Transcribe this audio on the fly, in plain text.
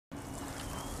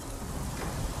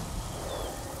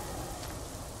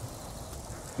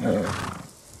Come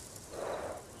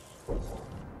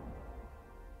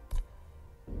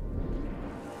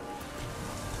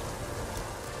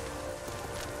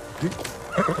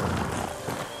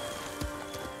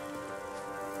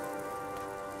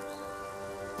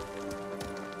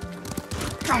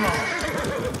on!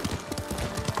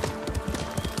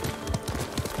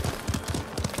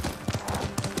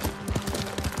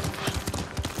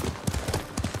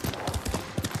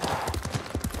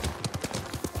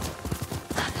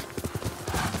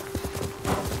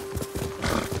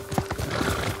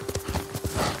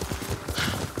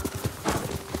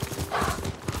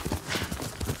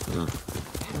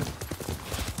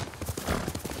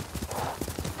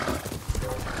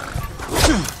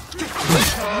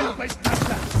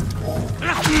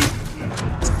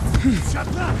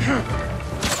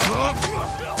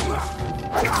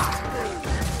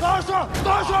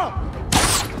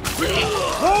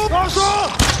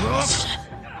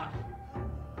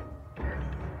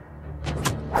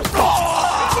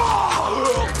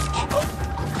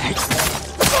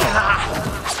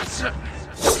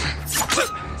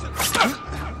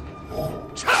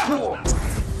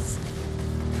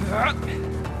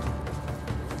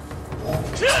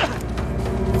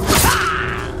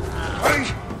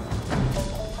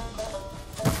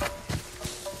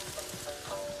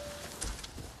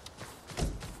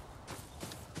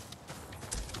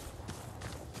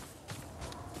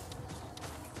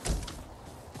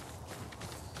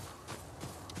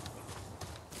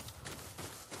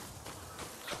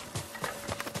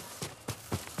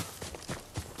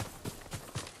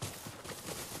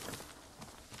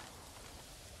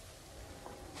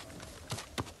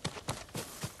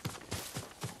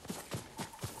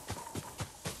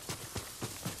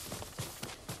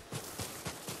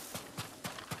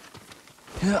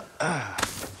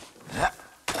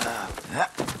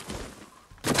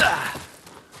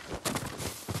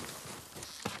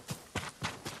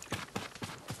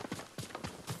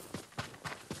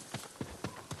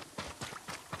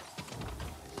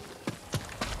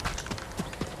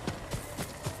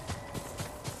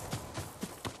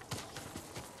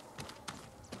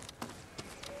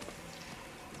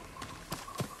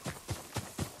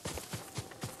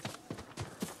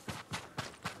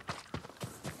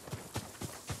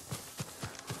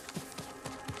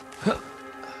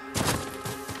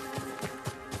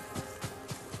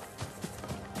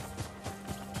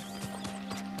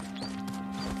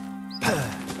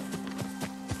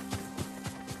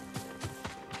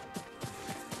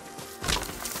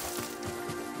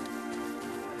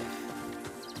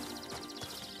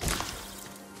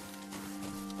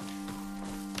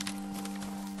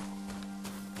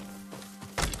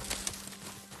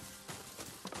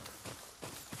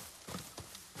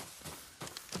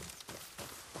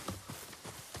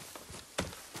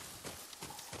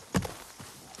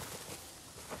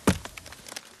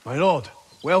 My lord,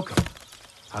 welcome.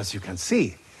 As you can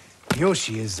see,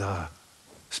 Yoshi is a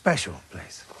special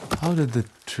place. How did the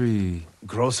tree...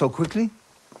 Grow so quickly?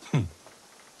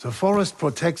 The forest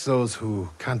protects those who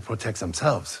can't protect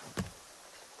themselves.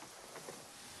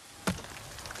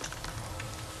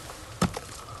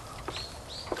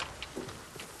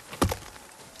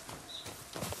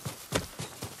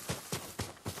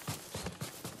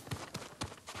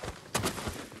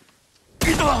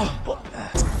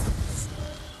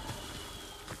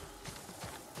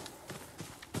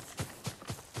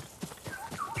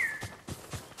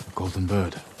 Golden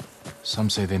bird.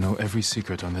 Some say they know every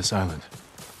secret on this island.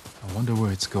 I wonder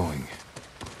where it's going.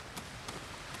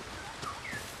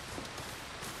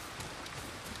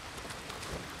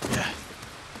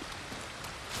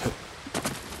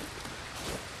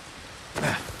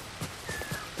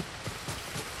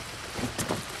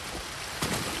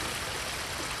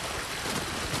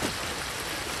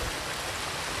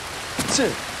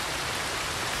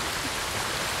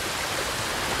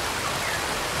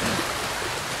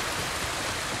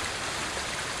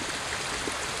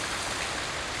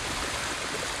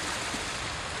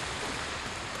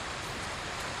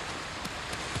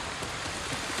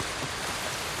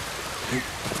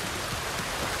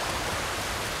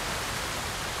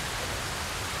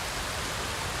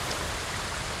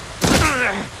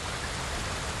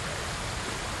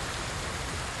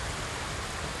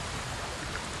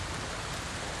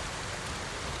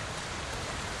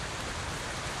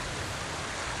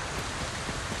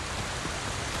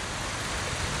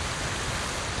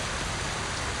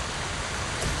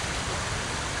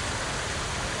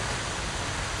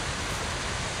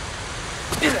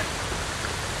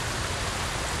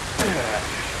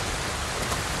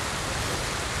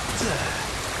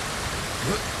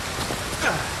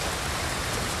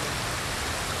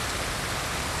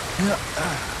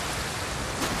 Yeah.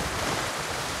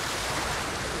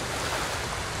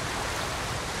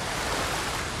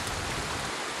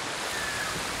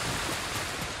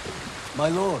 My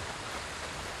lord,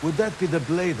 would that be the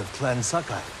blade of Clan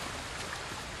Sakai?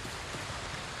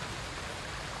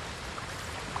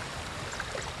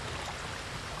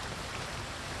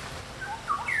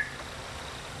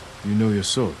 You know your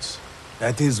swords.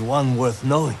 That is one worth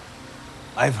knowing.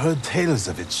 I've heard tales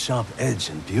of its sharp edge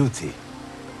and beauty,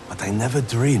 but I never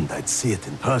dreamed I'd see it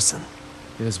in person.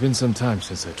 It has been some time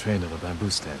since I trained on a bamboo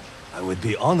stand. I would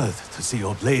be honored to see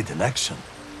your blade in action.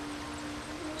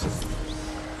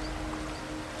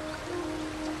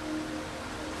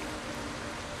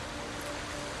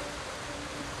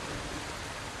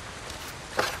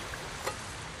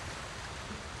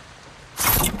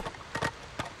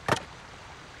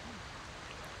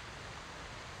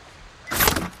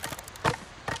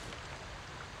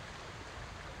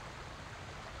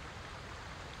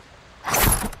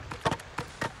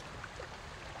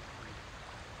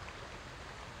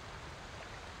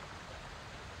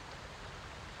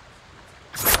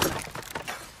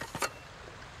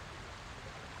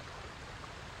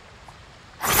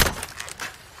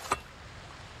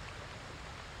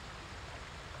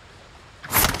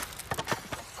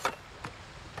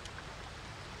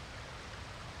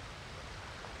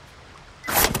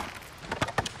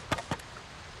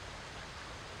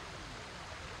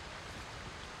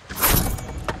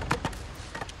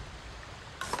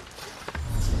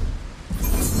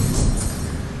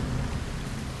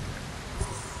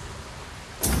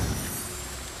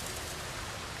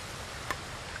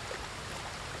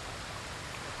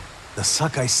 The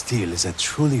Sakai steel is a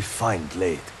truly fine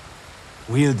blade,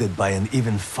 wielded by an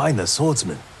even finer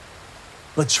swordsman.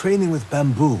 But training with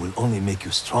bamboo will only make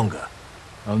you stronger.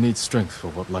 I'll need strength for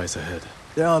what lies ahead.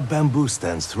 There are bamboo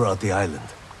stands throughout the island.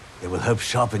 They will help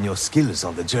sharpen your skills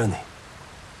on the journey.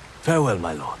 Farewell,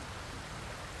 my lord.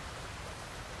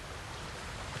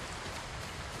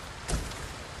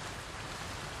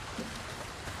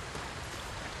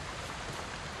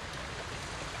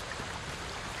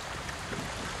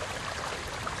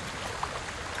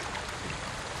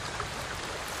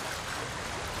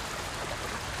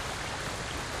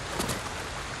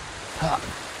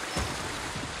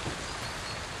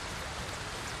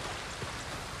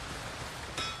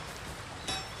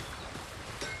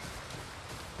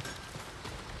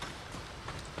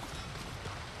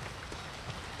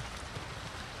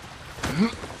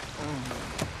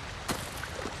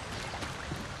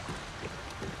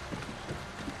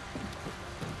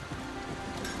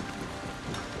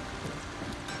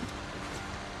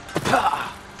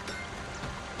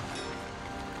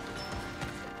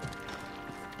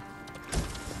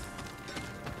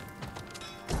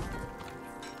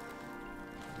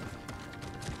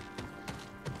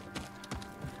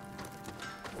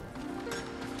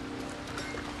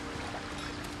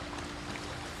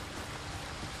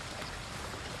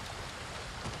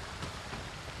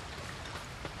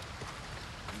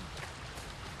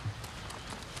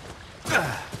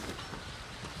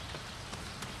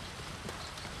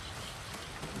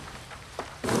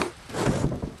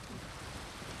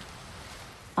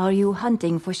 Are you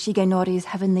hunting for Shigenori's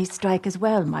heavenly strike as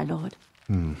well, my lord?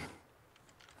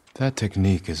 That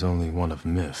technique is only one of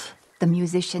myth. The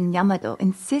musician Yamado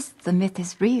insists the myth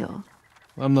is real.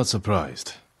 I'm not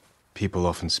surprised. People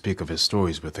often speak of his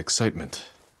stories with excitement.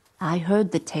 I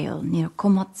heard the tale near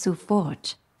Komatsu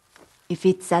Forge. If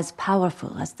it's as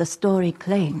powerful as the story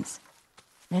claims,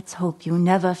 let's hope you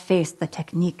never face the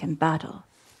technique in battle.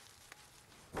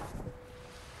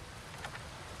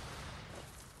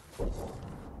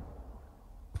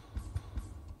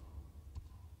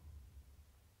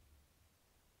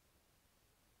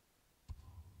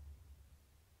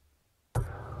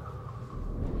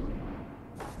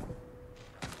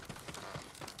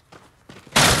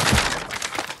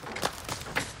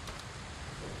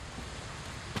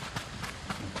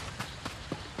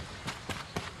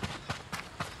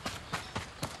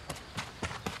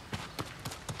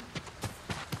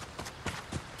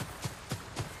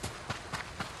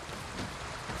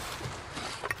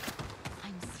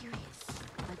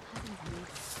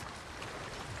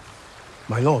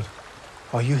 My lord,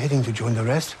 are you heading to join the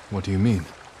rest? What do you mean?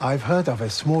 I've heard of a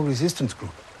small resistance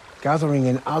group gathering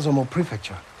in Azamo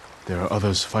Prefecture. There are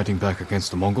others fighting back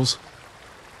against the Mongols?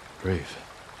 Brave.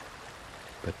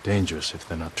 But dangerous if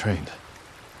they're not trained.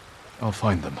 I'll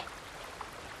find them.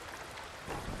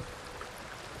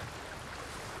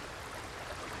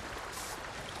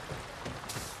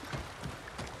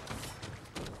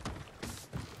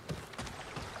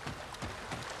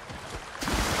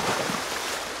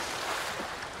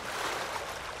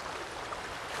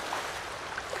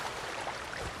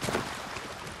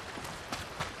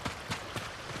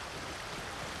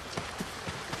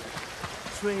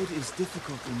 Trade is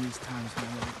difficult in these times, my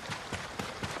lord.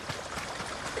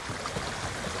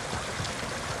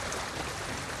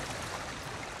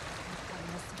 I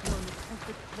must have known the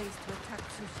perfect place to attack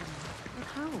Tsushima. But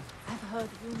how? I've heard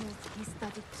rumors he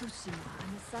studied Tsushima and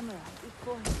the samurai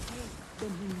before he came. Then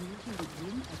he knew he would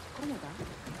win at Konoha.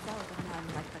 Without a man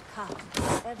like the Khan,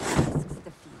 whoever risks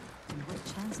the field. And what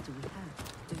chance do we have?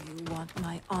 Do you want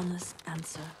my honest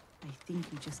answer? I think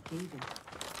you just gave it.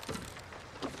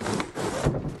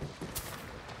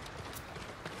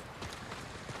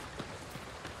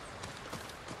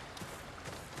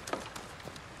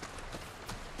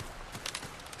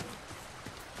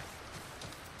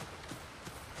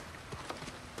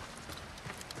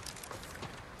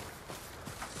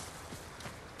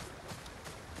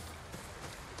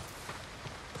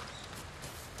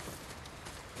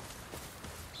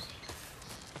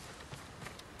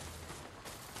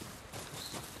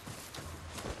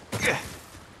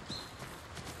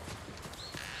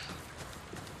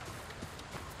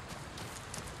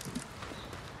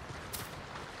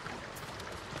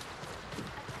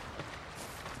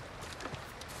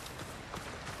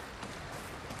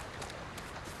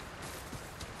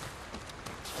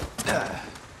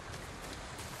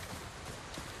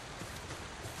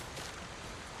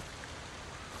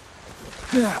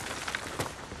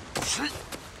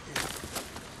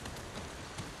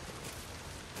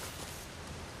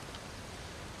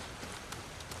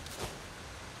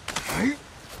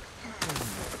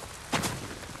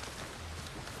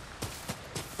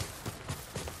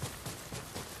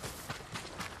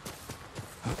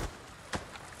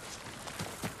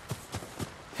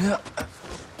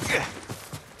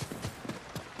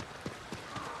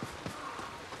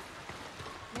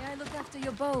 May I look after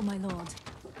your bow, my lord?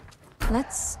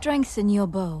 Let's strengthen your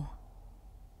bow.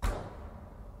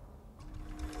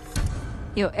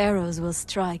 Your arrows will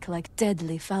strike like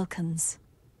deadly falcons.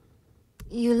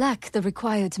 You lack the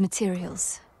required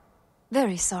materials.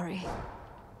 Very sorry.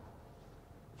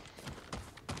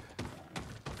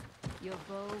 Your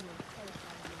bow will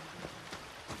terrify you.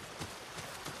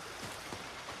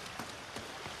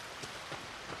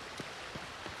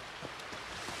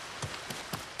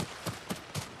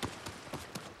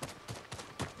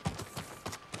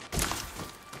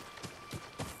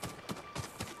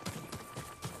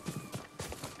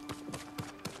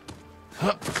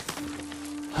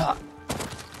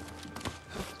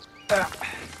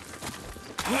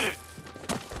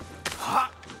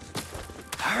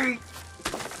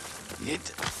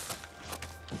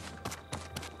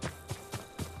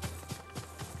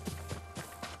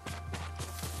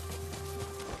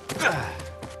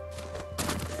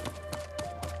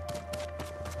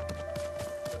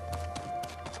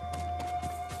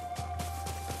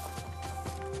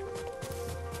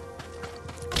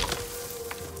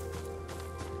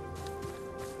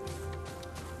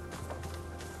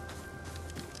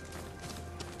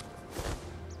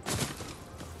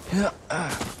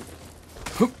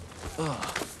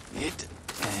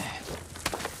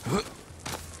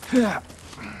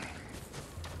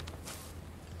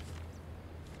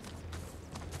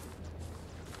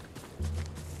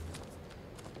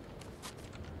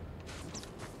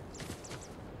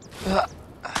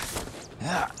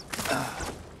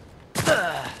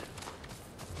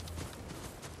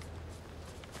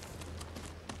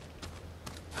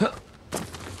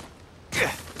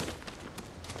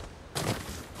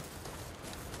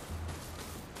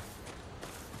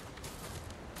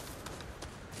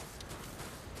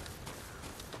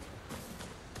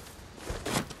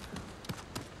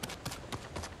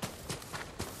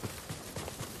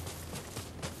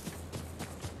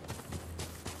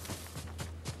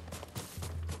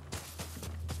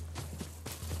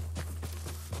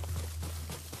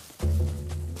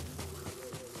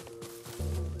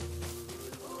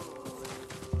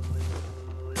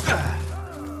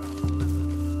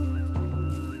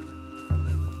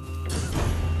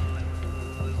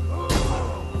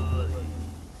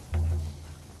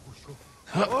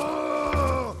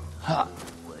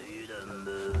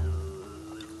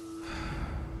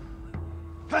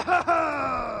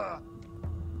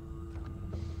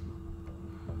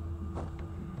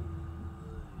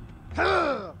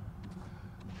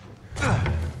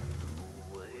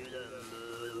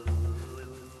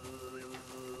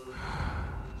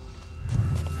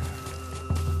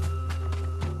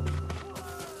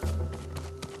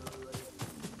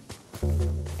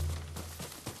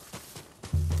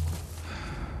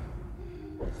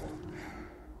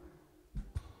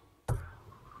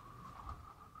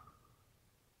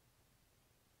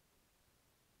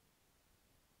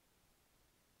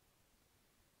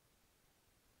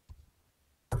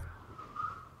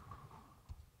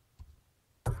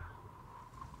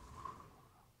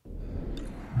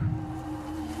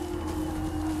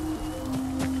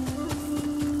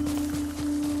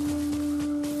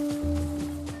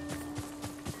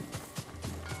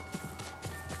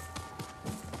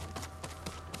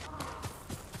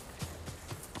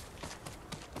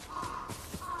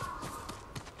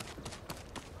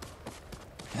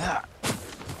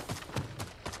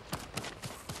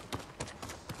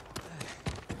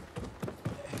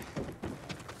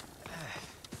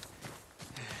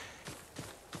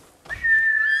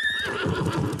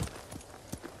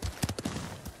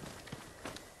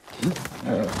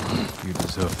 You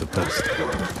deserve the best.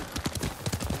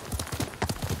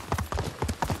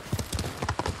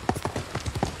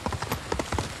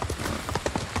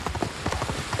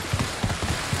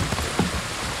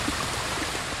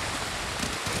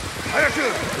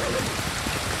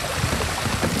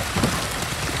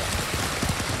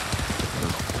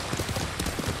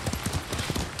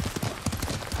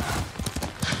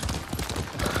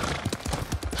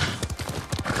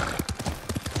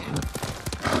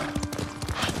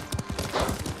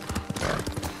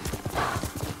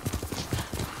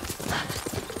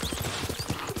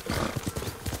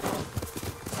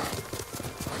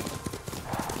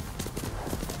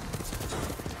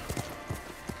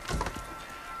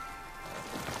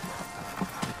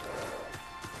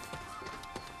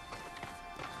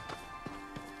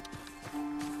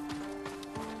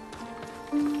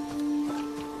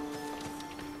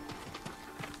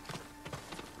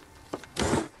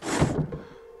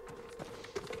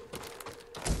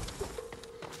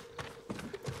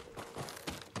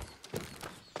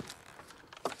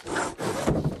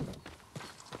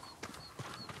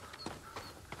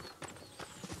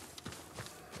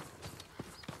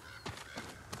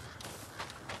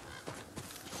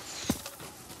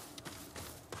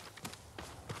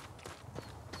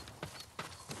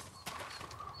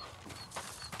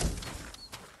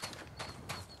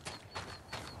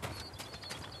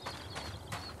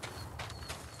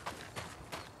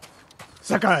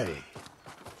 Sakai!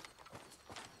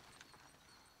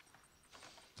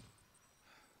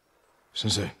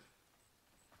 Sensei,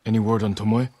 any word on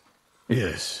Tomoe?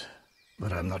 Yes,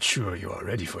 but I'm not sure you are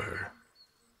ready for her.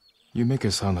 You make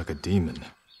her sound like a demon.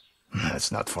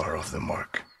 That's not far off the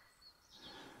mark.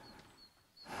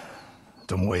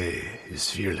 Tomoe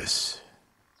is fearless.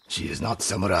 She is not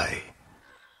samurai,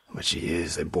 but she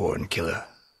is a born killer.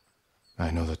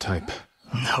 I know the type.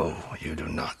 No, you do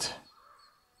not.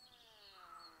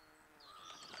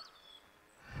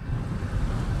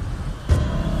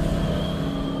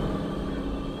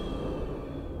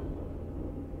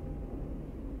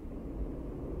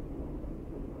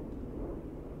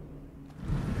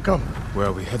 Come. Where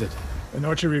are we headed? An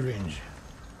archery range.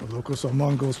 The locals saw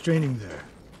Mongols training there.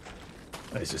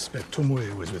 I suspect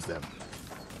Tomoe was with them.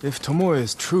 If Tomoe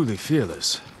is truly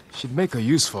fearless, she'd make a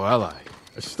useful ally.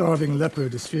 A starving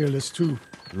leopard is fearless too.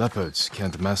 Leopards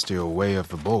can't master your way of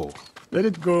the bow. Let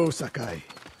it go, Sakai.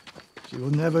 She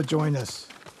will never join us.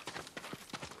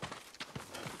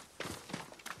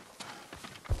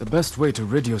 The best way to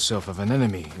rid yourself of an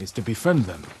enemy is to befriend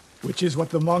them. Which is what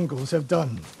the Mongols have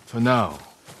done. For now,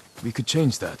 we could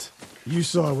change that. You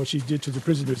saw what she did to the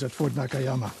prisoners at Fort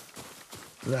Nakayama.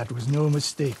 That was no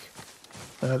mistake.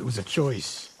 That was a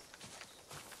choice.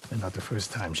 And not the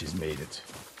first time she's made it.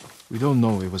 We don't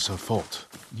know it was her fault.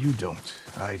 You don't.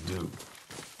 I do.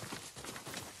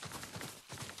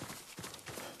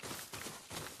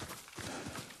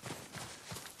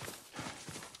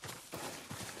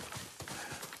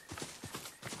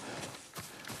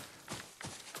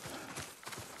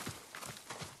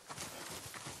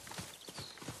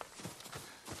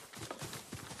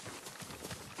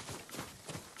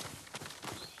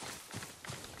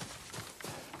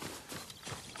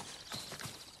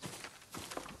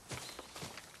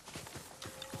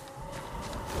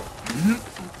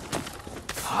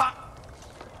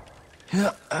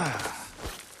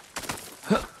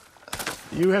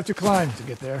 You have to climb to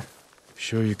get there.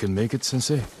 Sure you can make it,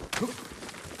 Sensei?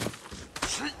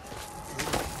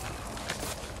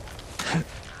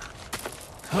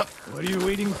 What are you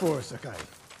waiting for, Sakai?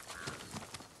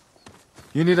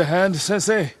 You need a hand,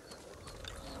 Sensei?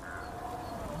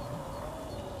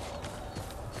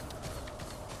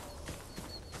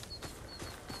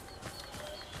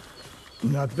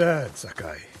 Not bad,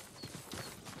 Sakai.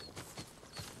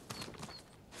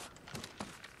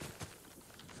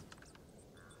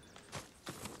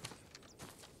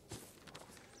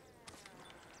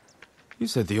 You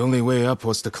said the only way up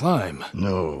was to climb.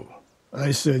 No.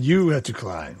 I said you had to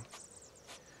climb.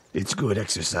 It's good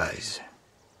exercise.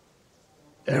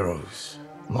 Arrows,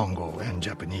 Mongol and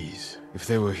Japanese. If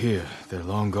they were here, they're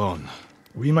long gone.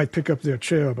 We might pick up their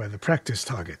trail by the practice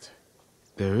target.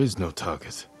 There is no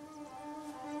target.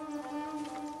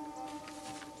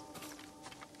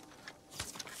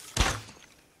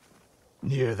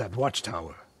 Near that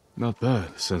watchtower. Not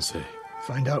bad, Sensei.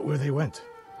 Find out where they went.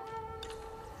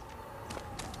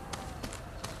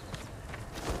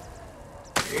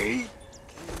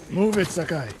 Move it,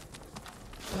 Sakai.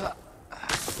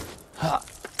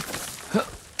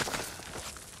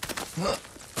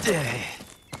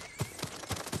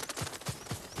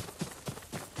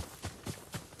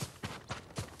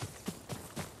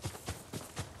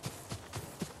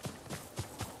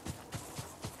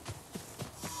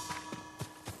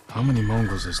 How many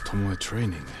Mongols is Tomoe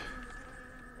training?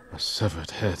 A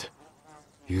severed head,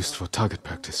 used for target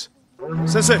practice.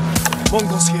 Sensei,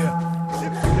 Mongols here.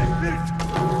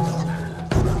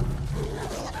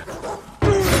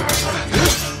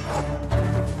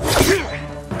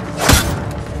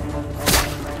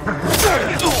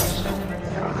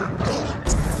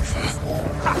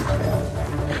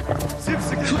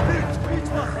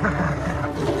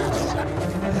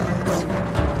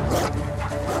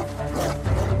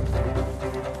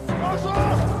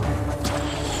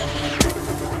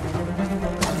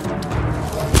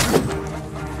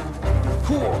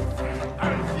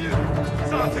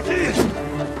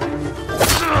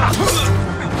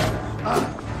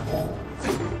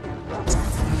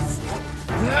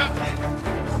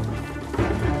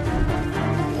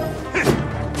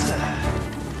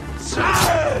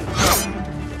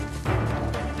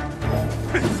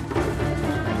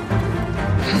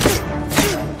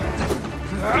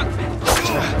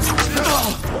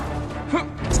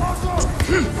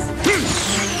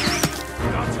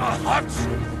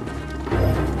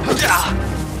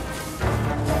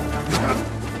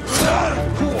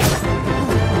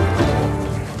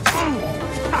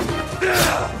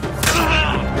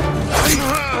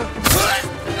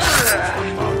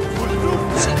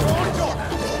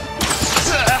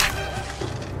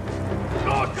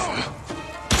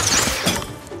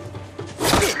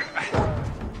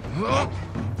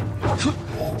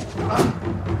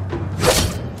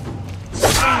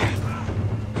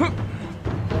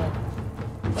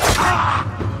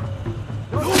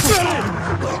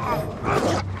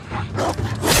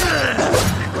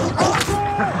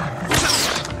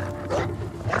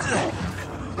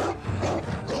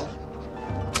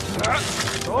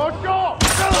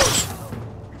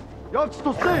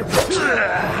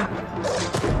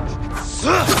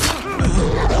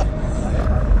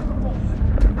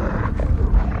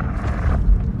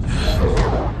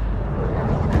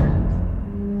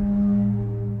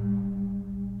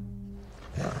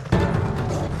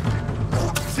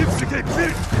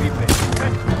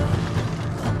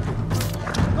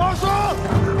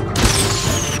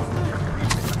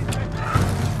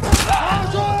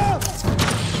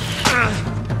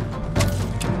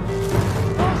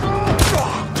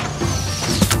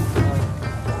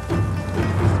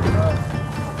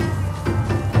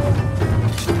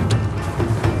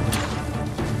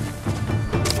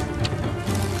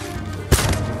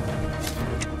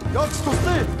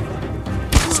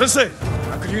 Sensei,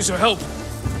 I could use your help.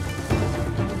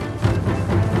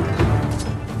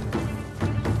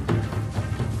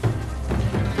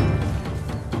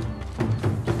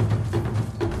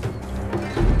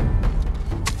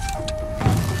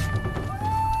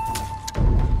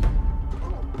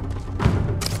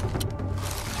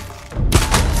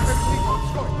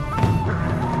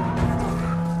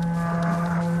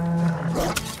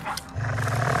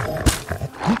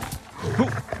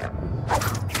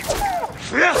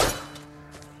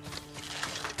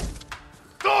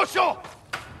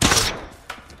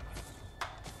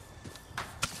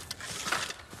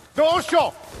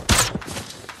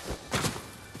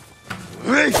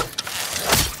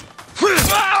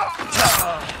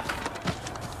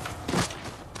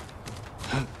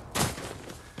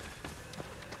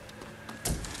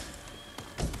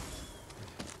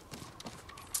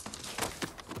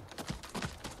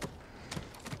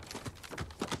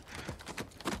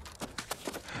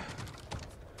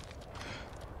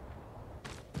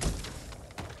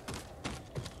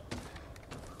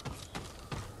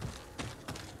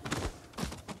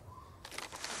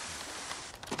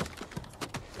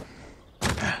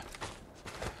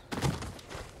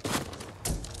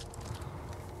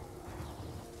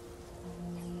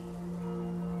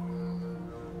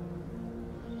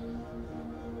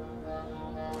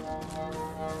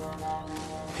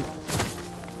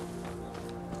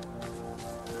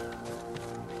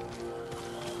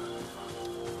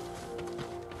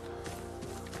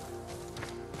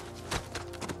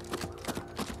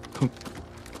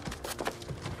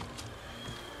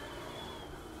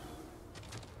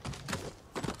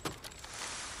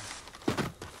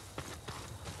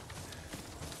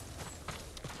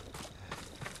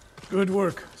 Good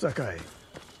work, Sakai.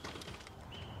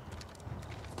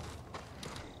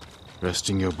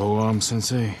 Resting your bow arm,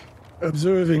 Sensei?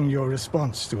 Observing your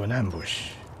response to an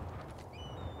ambush.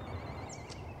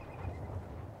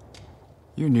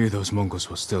 You knew those Mongols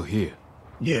were still here.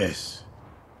 Yes.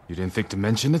 You didn't think to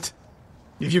mention it?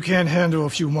 If you can't handle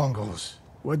a few Mongols,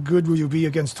 what good will you be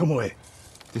against Tomoe?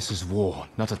 This is war,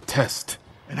 not a test.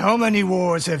 And how many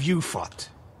wars have you fought?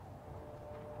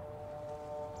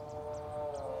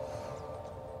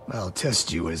 I'll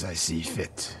test you as I see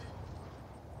fit.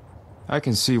 I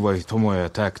can see why Tomoe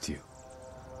attacked you.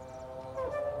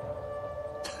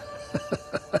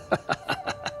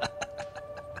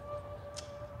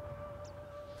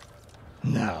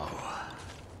 Now,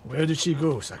 where did she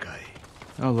go, Sakai?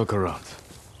 I'll look around.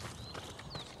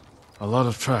 A lot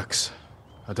of tracks.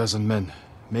 A dozen men,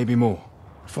 maybe more.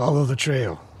 Follow the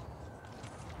trail.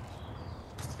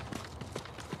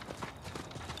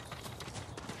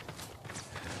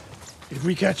 If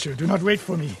we catch her, do not wait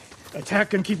for me.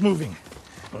 Attack and keep moving,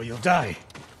 or you'll die.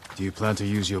 Do you plan to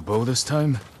use your bow this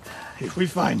time? If we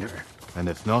find her. And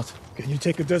if not? Can you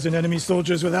take a dozen enemy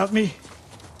soldiers without me?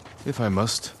 If I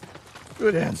must.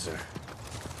 Good answer.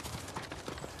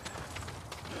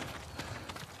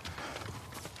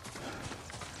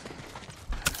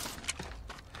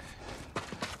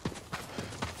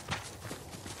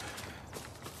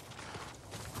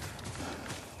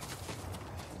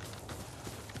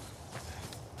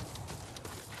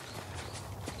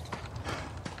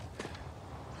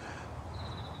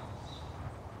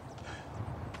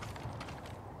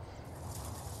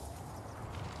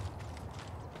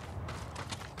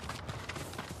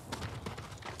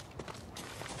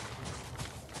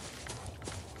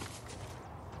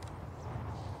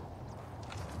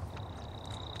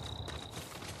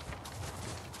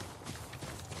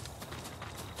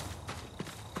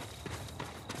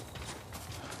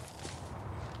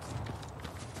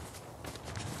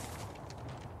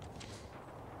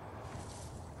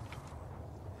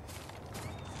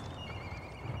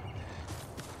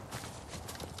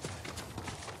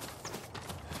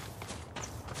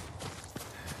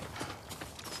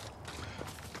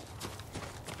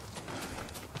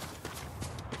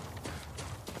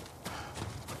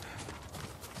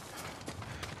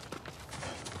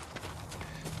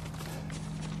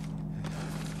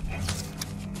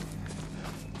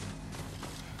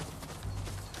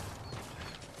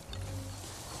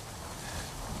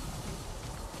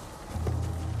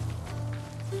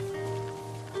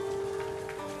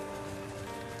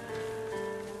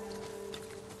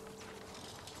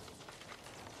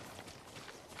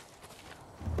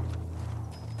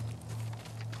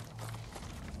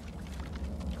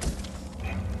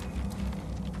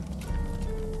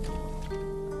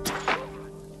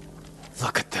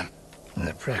 Look at them.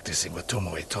 They're practicing what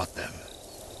Tomoe taught them.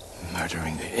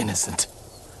 Murdering the innocent.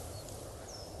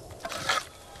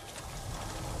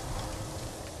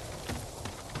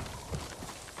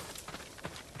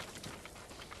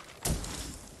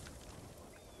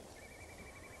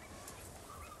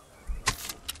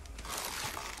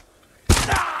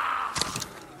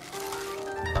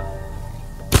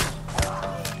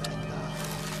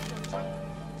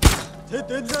 Тэд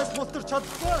энэс мултар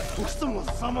чадахгүй. Өгсөн бол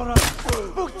самураа.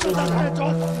 Бүгд цуглаад байж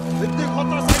бол бидний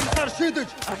хотоо саягаар шийдэж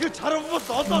ахиж харамбал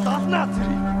олоод алнаа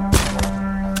зэрэг.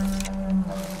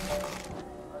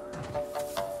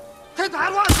 Тэд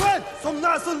харваад байна.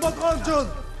 Сумнаас нь болгоомжул.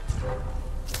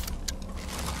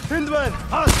 Тэнд байна.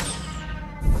 Хас.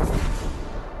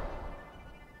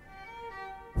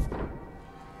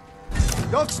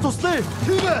 Явц туслая.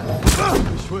 Тийм ээ.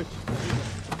 Шгүй.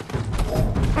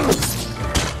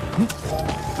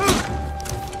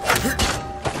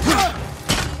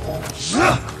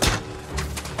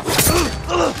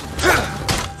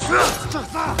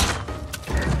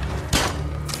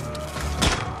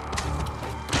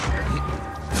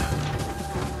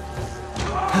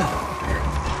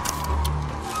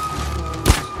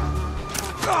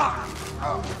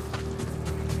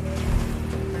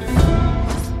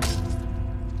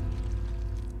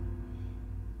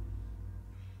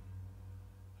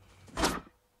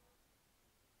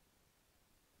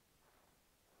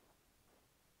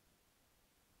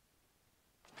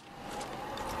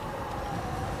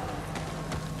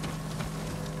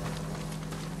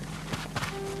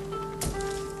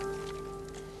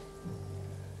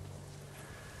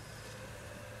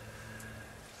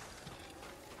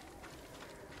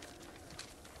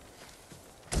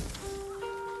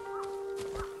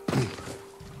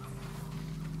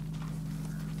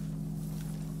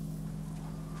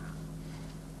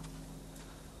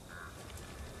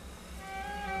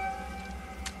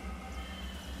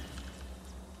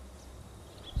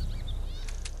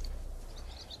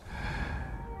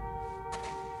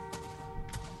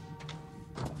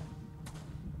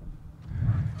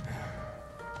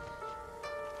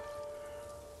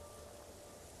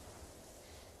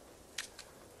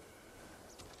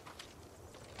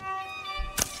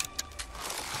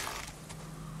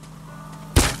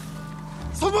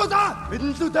 Комода!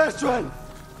 Бидэн лүү дайрч байна.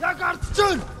 Яг ардч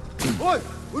байна. Ой,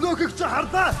 өнөөхийг чи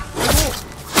харлаа.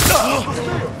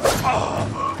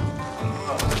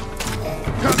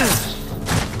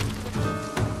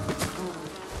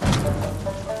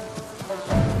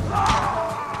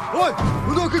 Ой,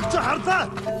 өнөөхийг чи харлаа.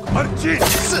 Арчи.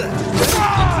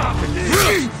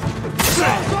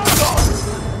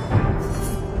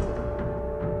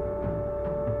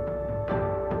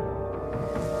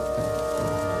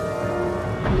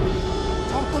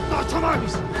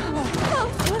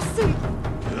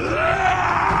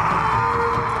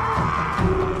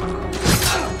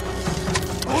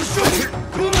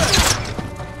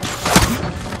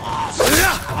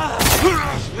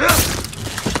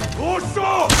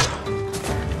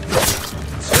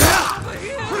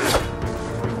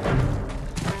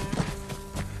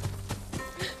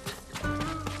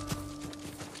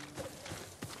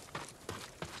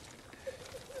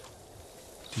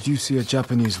 Did you see a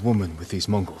Japanese woman with these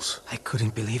Mongols? I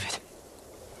couldn't believe it.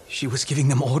 She was giving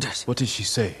them orders. What did she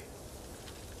say?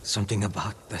 Something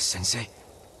about the sensei.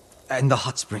 And the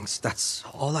hot springs. That's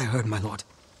all I heard, my lord.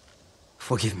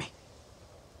 Forgive me.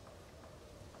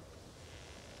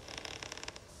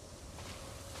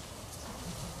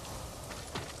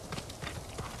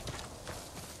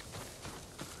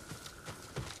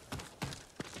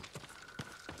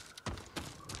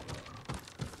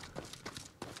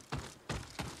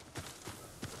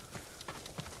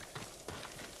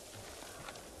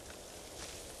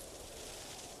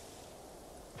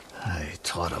 I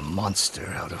taught a monster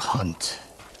how to hunt.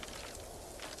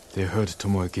 They heard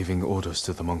Tomoe giving orders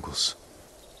to the Mongols.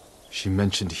 She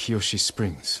mentioned Hiyoshi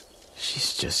Springs.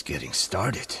 She's just getting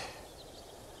started.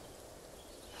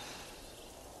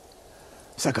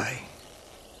 Sakai,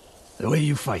 the way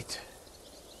you fight,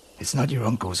 it's not your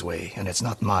uncle's way, and it's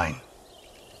not mine.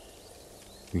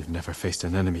 We've never faced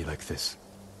an enemy like this.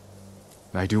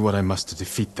 I do what I must to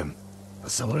defeat them. A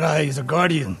samurai is a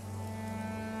guardian,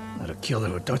 not a killer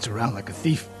who darts around like a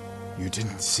thief. You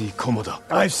didn't see Komoda.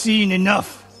 I've seen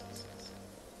enough.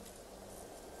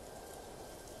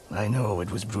 I know it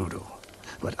was brutal,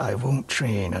 but I won't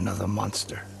train another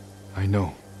monster. I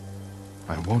know.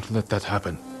 I won't let that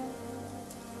happen.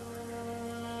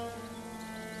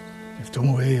 If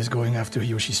Tomoe is going after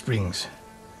Hiyoshi Springs,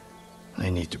 I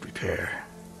need to prepare.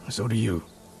 So do you.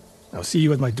 I'll see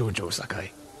you at my dojo,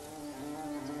 Sakai.